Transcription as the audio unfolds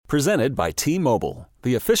Presented by T-Mobile,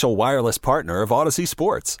 the official wireless partner of Odyssey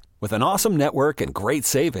Sports. With an awesome network and great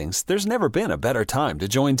savings, there's never been a better time to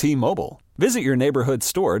join T-Mobile. Visit your neighborhood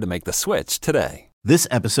store to make the switch today. This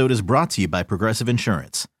episode is brought to you by Progressive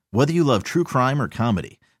Insurance. Whether you love true crime or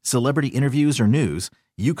comedy, celebrity interviews or news,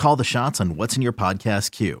 you call the shots on what's in your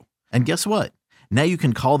podcast queue. And guess what? Now you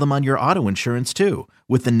can call them on your auto insurance too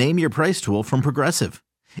with the Name Your Price tool from Progressive.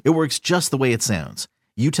 It works just the way it sounds.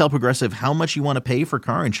 You tell Progressive how much you want to pay for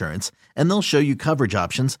car insurance, and they'll show you coverage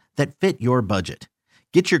options that fit your budget.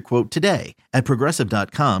 Get your quote today at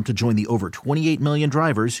Progressive.com to join the over 28 million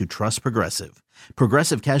drivers who trust Progressive.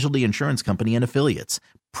 Progressive Casualty Insurance Company and Affiliates.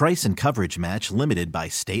 Price and coverage match limited by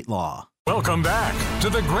state law. Welcome back to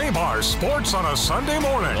the Gray Bar Sports on a Sunday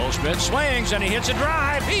morning. Goldschmidt swings and he hits a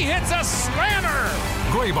drive. He hits a slammer.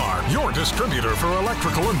 Gray Bar, your distributor for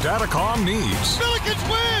electrical and datacom needs. Billiken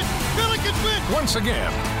win! Billiken win! Once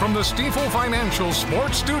again, from the Stifel Financial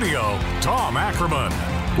Sports Studio, Tom Ackerman.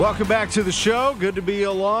 Welcome back to the show. Good to be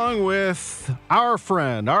along with our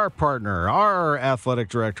friend, our partner, our athletic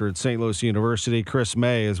director at St. Louis University. Chris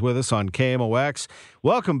May is with us on KMOX.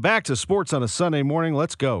 Welcome back to Sports on a Sunday morning.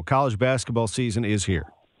 Let's go. College basketball season is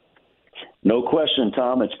here. No question,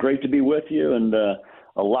 Tom. It's great to be with you, and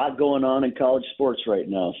a lot going on in college sports right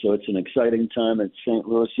now. So it's an exciting time at St.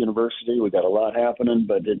 Louis University. We got a lot happening,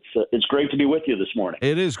 but it's great to be with you this morning.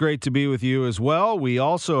 It is great to be with you as well. We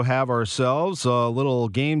also have ourselves a little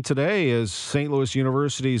game today as St. Louis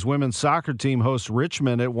University's women's soccer team hosts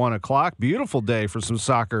Richmond at 1 o'clock. Beautiful day for some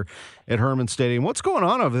soccer at Herman Stadium. What's going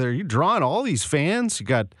on over there? You're drawing all these fans. You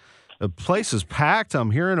got the place is packed.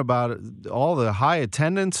 I'm hearing about all the high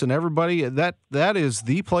attendance and everybody. That is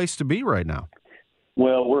the place to be right now.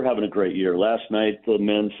 Well, we're having a great year. Last night, the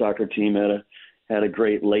men's soccer team had a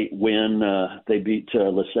great late win. They beat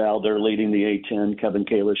LaSalle. They're leading the A-10. Kevin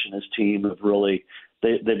Kalish and his team have really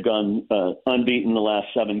they've gone unbeaten the last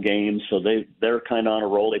 7 games, so they're kind of on a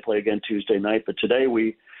roll. They play again Tuesday night, but today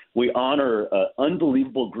we honor an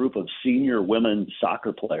unbelievable group of senior women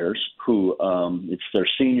soccer players who it's their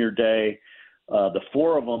senior day. The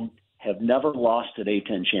 4 of them have never lost an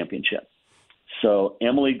A-10 championship. So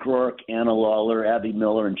Emily Groark, Anna Lawler, Abby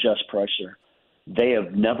Miller, and Jess Presser, they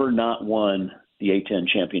have never not won the A-10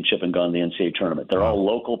 championship and gone to the NCAA tournament. They're all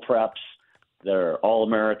local preps. They're all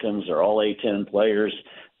Americans. They're all A-10 players.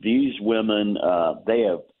 These women, they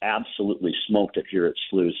have absolutely smoked it here at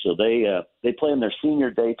SLU. So they play on their senior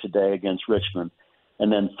day today against Richmond. And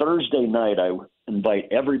then Thursday night, I invite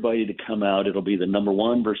everybody to come out. It'll be the number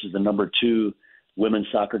 1 versus the number 2 women's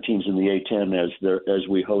soccer teams in the A-10 as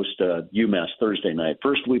we host UMass Thursday night.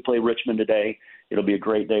 First, we play Richmond today. It'll be a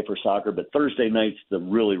great day for soccer, but Thursday night's the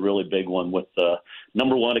really, really big one with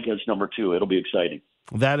number 1 against number 2. It'll be exciting.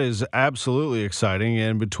 That is absolutely exciting.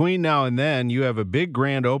 And between now and then, you have a big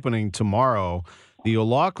grand opening tomorrow. The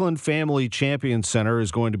Laughlin Family Champion Center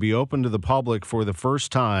is going to be open to the public for the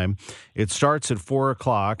first time. It starts at 4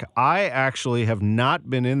 o'clock. I actually have not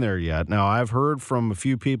been in there yet. Now, I've heard from a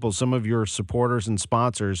few people, some of your supporters and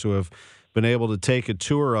sponsors who have been able to take a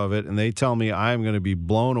tour of it, and they tell me I'm going to be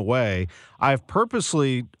blown away. I've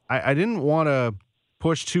purposely – I didn't want to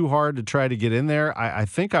push too hard to try to get in there. I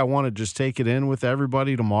think I want to just take it in with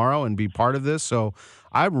everybody tomorrow and be part of this. So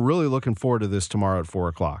I'm really looking forward to this tomorrow at 4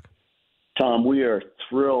 o'clock. Tom, we are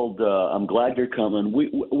thrilled. I'm glad you're coming.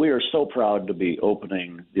 We are so proud to be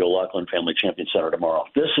opening the Laughlin Family Champion Center tomorrow.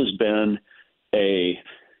 This has been a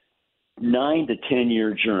 9 to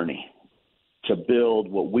 10-year journey to build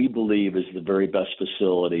what we believe is the very best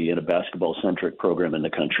facility in a basketball-centric program in the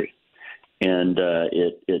country. And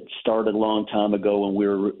it started a long time ago when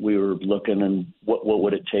we were looking and what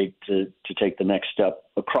would it take to take the next step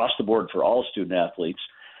across the board for all student athletes.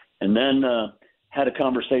 And then had a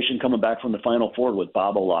conversation coming back from the Final Four with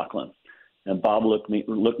Bob O'Loughlin. And Bob looked me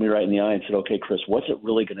right in the eye and said, okay, Chris, what's it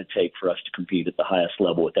really going to take for us to compete at the highest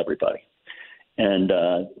level with everybody? And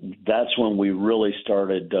that's when we really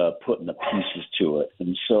started putting the pieces to it.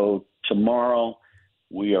 And so tomorrow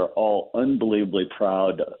we are all unbelievably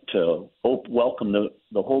proud to welcome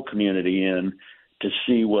the whole community in to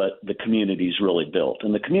see what the community's really built.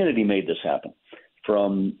 And the community made this happen,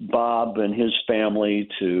 from Bob and his family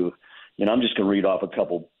to – I'm just going to read off a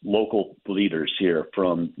couple local leaders here,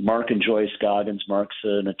 from Mark and Joyce Goggins. Mark's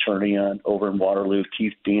an attorney over in Waterloo.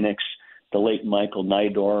 Keith Phoenix, the late Michael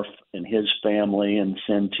Nydorf and his family and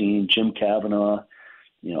Centene, Jim Kavanaugh,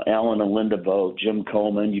 Alan and Linda Vogt, Jim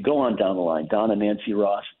Coleman. You go on down the line, Don and Nancy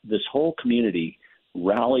Ross. This whole community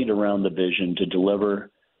rallied around the vision to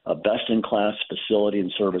deliver a best-in-class facility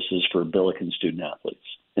and services for Billiken student athletes.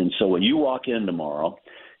 And so when you walk in tomorrow,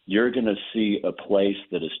 you're going to see a place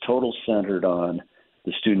that is total centered on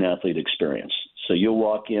the student-athlete experience. So you'll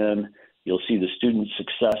walk in, you'll see the student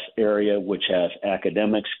success area, which has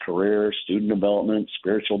academics, career, student development,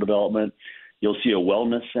 spiritual development. You'll see a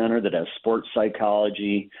wellness center that has sports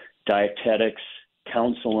psychology, dietetics,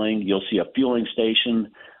 counseling. You'll see a fueling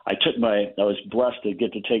station. I was blessed to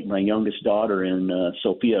get to take my youngest daughter in,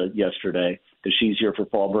 Sophia, yesterday, because she's here for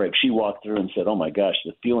fall break. She walked through and said, "Oh my gosh,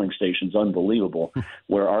 the fueling station's unbelievable,"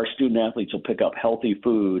 where our student athletes will pick up healthy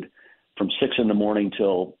food from 6 in the morning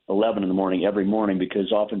till 11 in the morning every morning,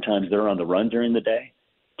 because oftentimes they're on the run during the day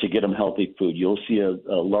to get them healthy food. You'll see a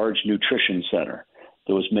large nutrition center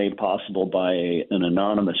that was made possible by an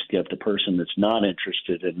anonymous gift, a person that's not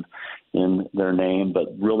interested in their name, but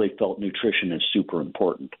really felt nutrition is super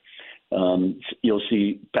important. You'll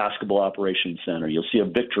see basketball operations center. You'll see a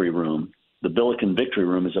victory room. The Billiken Victory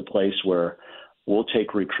Room is a place where we'll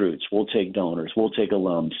take recruits, we'll take donors, we'll take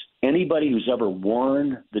alums. Anybody who's ever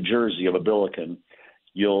worn the jersey of a Billiken,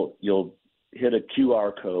 you'll hit a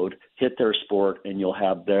QR code, hit their sport, and you'll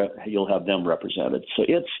have them represented. So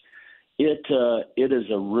it is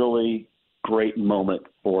a really great moment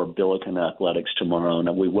for Billiken athletics tomorrow,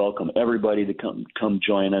 and we welcome everybody to come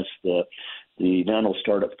join us. The event will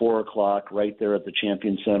start at 4:00 right there at the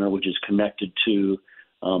Champion Center, which is connected to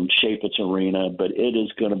Chaffetz Arena. But it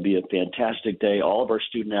is going to be a fantastic day. All of our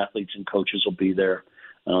student athletes and coaches will be there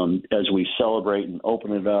as we celebrate and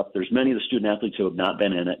open it up. There's many of the student athletes who have not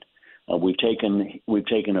been in it. We've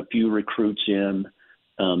taken a few recruits in.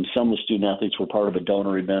 Some of the student athletes were part of a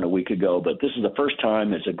donor event a week ago, but this is the first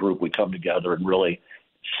time as a group we come together and really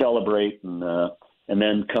celebrate. And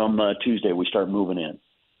then come Tuesday, we start moving in.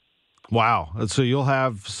 Wow. So you'll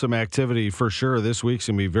have some activity for sure. This week's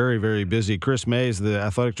going to be very, very busy. Chris Mays, the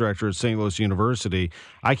athletic director at St. Louis University.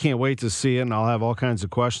 I can't wait to see it, and I'll have all kinds of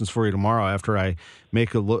questions for you tomorrow after I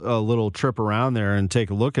make a little trip around there and take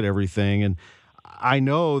a look at everything. And I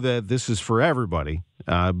know that this is for everybody,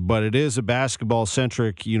 but it is a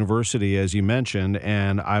basketball-centric university, as you mentioned,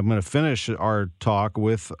 and I'm going to finish our talk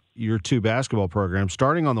with your two basketball programs.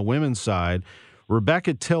 Starting on the women's side,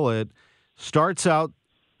 Rebecca Tillett starts out.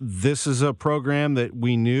 This is a program that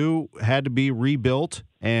we knew had to be rebuilt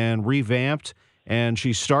and revamped, and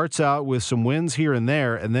she starts out with some wins here and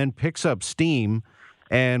there and then picks up steam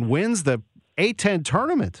and wins the A-10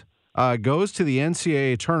 tournament, goes to the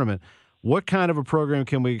NCAA tournament. What kind of a program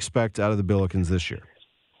can we expect out of the Billikens this year?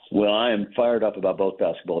 Well, I am fired up about both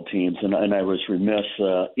basketball teams, and I was remiss.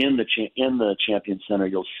 In the Champion Center,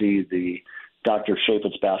 you'll see the Dr.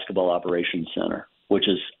 Chaffetz Basketball Operations Center, which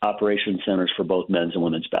is operation centers for both men's and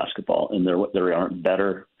women's basketball. And there aren't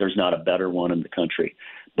better. There's not a better one in the country.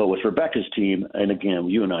 But with Rebecca's team, and again,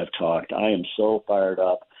 you and I have talked, I am so fired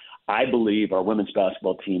up. I believe our women's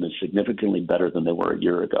basketball team is significantly better than they were a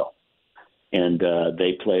year ago. And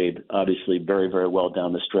they played, obviously, very, very well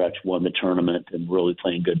down the stretch, won the tournament, and really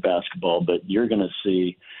playing good basketball. But you're going to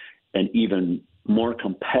see an even more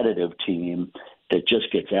competitive team that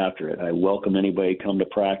just gets after it. I welcome anybody come to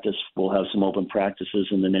practice. We'll have some open practices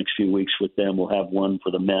in the next few weeks with them. We'll have one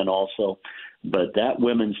for the men also. But that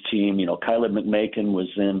women's team, Kyla McMakin was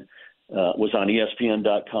on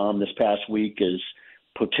ESPN.com this past week as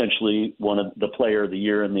potentially one of the player of the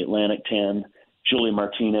year in the Atlantic 10. Julie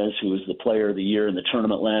Martinez, who was the player of the year in the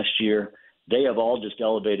tournament last year. They have all just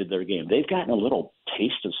elevated their game. They've gotten a little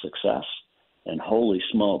taste of success. And holy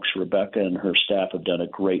smokes, Rebecca and her staff have done a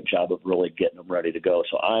great job of really getting them ready to go.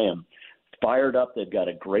 So I am fired up. They've got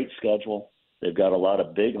a great schedule. They've got a lot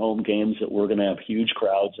of big home games that we're going to have huge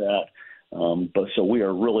crowds at. But so we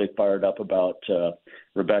are really fired up about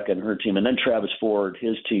Rebecca and her team. And then Travis Ford,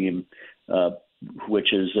 his team,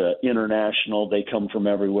 which is international. They come from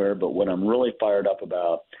everywhere. But what I'm really fired up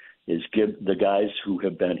about is the guys who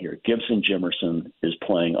have been here. Gibson Jimerson is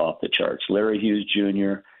playing off the charts. Larry Hughes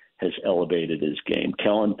Jr. has elevated his game.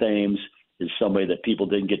 Kellen Thames is somebody that people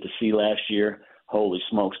didn't get to see last year. Holy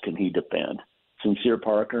smokes, can he defend? Sincere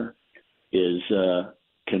Parker is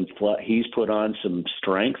he's put on some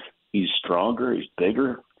strength. He's stronger. He's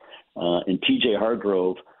bigger. And TJ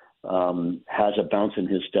Hargrove has a bounce in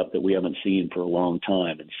his step that we haven't seen for a long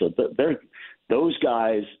time. And so those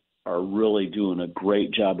guys are really doing a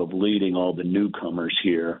great job of leading all the newcomers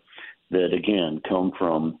here that, again, come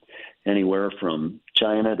from anywhere from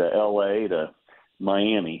China to L.A. to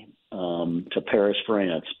Miami to Paris,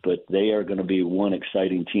 France. But they are going to be one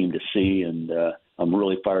exciting team to see, and I'm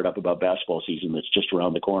really fired up about basketball season that's just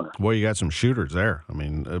around the corner. Well, you got some shooters there. I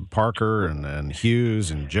mean, Parker and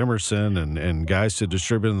Hughes and Jimerson and guys to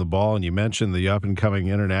distribute the ball. And you mentioned the up-and-coming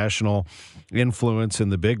international influence in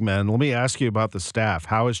the big men. Let me ask you about the staff.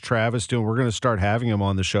 How is Travis doing? We're going to start having him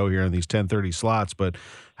on the show here in these 10:30 slots. But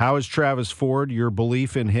how is Travis Ford, your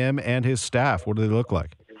belief in him and his staff? What do they look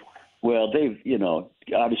like? Well, they've,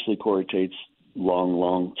 obviously Corey Tate's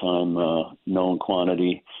long time known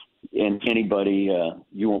quantity. And anybody,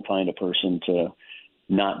 you won't find a person to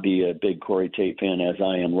not be a big Corey Tate fan, as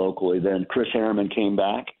I am locally. Then Chris Harriman came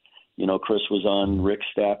back. Chris was on Rick's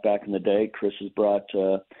staff back in the day. Chris has brought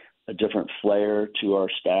a different flair to our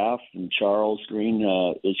staff. And Charles Green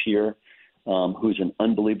is here, who's an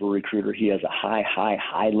unbelievable recruiter. He has a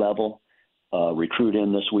high level recruit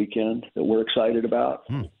in this weekend that we're excited about.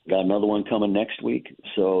 Got another one coming next week.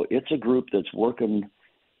 So it's a group that's working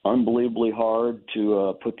unbelievably hard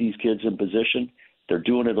to put these kids in position. They're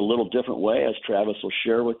doing it a little different way, as Travis will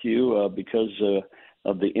share with you, because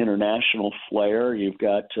of the international flair. You've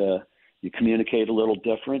got you communicate a little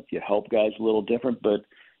different, you help guys a little different, but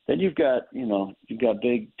then you've got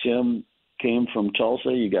Big Tim came from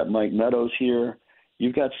Tulsa, you got Mike Meadows here,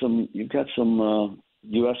 you've got some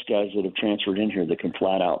U.S. guys that have transferred in here that can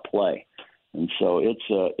flat out play, and so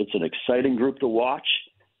it's an exciting group to watch.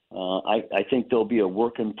 I think there'll be a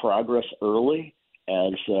work in progress early,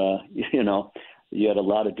 as you had a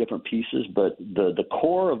lot of different pieces, but the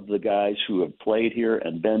core of the guys who have played here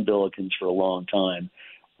and been Billikens for a long time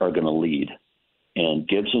are going to lead. And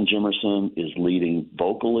Gibson Jimerson is leading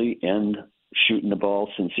vocally and shooting the ball.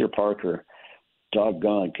 Sincere Parker,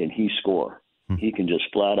 doggone, can he score? He can just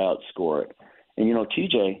flat out score it. And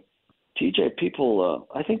TJ, people,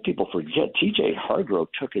 I think people forget TJ Hargrove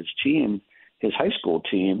took his high school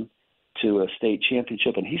team to a state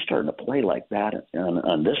championship, and he's starting to play like that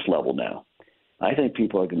on this level now. I think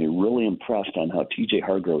people are going to be really impressed on how TJ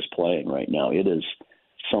Hargrove's playing right now. It is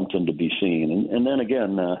something to be seen. And then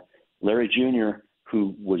again, Larry Jr.,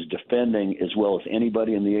 who was defending as well as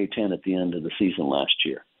anybody in the A-10 at the end of the season last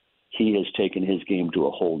year, he has taken his game to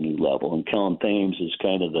a whole new level. And Kellen Thames is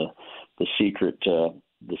kind of the secret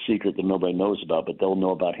that nobody knows about, but they'll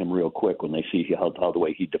know about him real quick when they see how the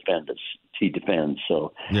way he defends.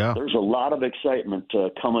 So yeah. There's a lot of excitement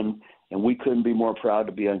coming, and we couldn't be more proud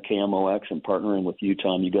to be on KMOX and partnering with you,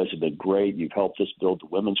 Tom. You guys have been great. You've helped us build the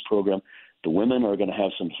women's program. The women are going to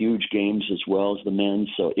have some huge games as well as the men.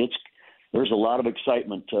 So there's a lot of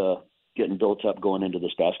excitement getting built up going into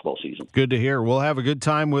this basketball season. Good to hear. We'll have a good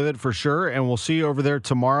time with it for sure, and we'll see you over there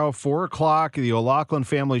tomorrow, 4 o'clock, the Laughlin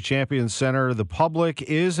Family Champions Center. The public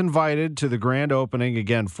is invited to the grand opening.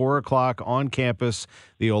 Again, 4 o'clock on campus,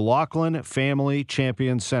 the Laughlin Family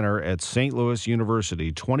Champions Center at St. Louis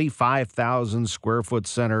University, 25,000 square foot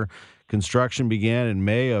center. Construction began in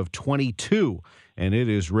May of 22, and it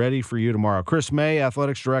is ready for you tomorrow. Chris May,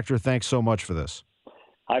 Athletics Director, thanks so much for this.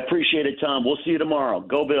 I appreciate it, Tom. We'll see you tomorrow.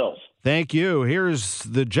 Go Bills. Thank you. Here's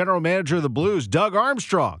the general manager of the Blues, Doug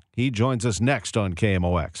Armstrong. He joins us next on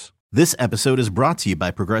KMOX. This episode is brought to you by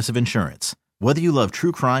Progressive Insurance. Whether you love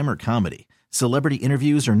true crime or comedy, celebrity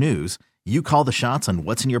interviews or news, you call the shots on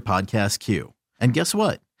what's in your podcast queue. And guess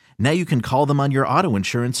what? Now you can call them on your auto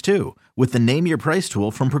insurance too with the Name Your Price tool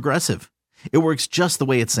from Progressive. It works just the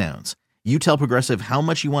way it sounds. You tell Progressive how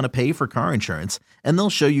much you want to pay for car insurance, and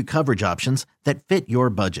they'll show you coverage options that fit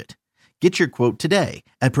your budget. Get your quote today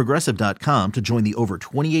at Progressive.com to join the over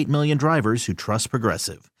 28 million drivers who trust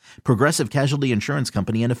Progressive. Progressive Casualty Insurance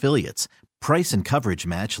Company and Affiliates. Price and coverage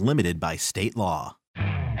match limited by state law.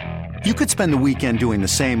 You could spend the weekend doing the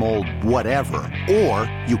same old whatever, or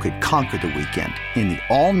you could conquer the weekend in the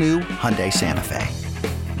all-new Hyundai Santa Fe.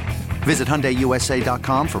 Visit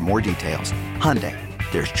HyundaiUSA.com for more details. Hyundai,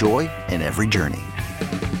 there's joy in every journey.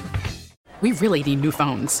 We really need new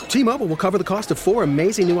phones. T-Mobile will cover the cost of 4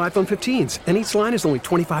 amazing new iPhone 15s, and each line is only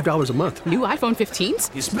 $25 a month. New iPhone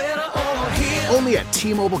 15s? It's better over here. Only at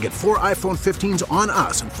T-Mobile, get 4 iPhone 15s on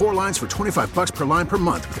us and 4 lines for $25 per line per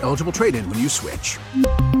month with eligible trade-in when you switch.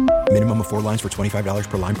 Minimum of 4 lines for $25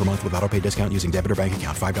 per line per month with autopay discount using debit or bank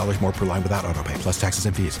account. $5 more per line without autopay, plus taxes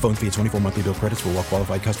and fees. Phone fee at 24 monthly bill credits for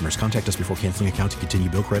well-qualified customers. Contact us before canceling account to continue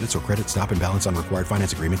bill credits or credit stop and balance on required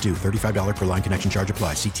finance agreement due. $35 per line connection charge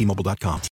applies. See T-Mobile.com.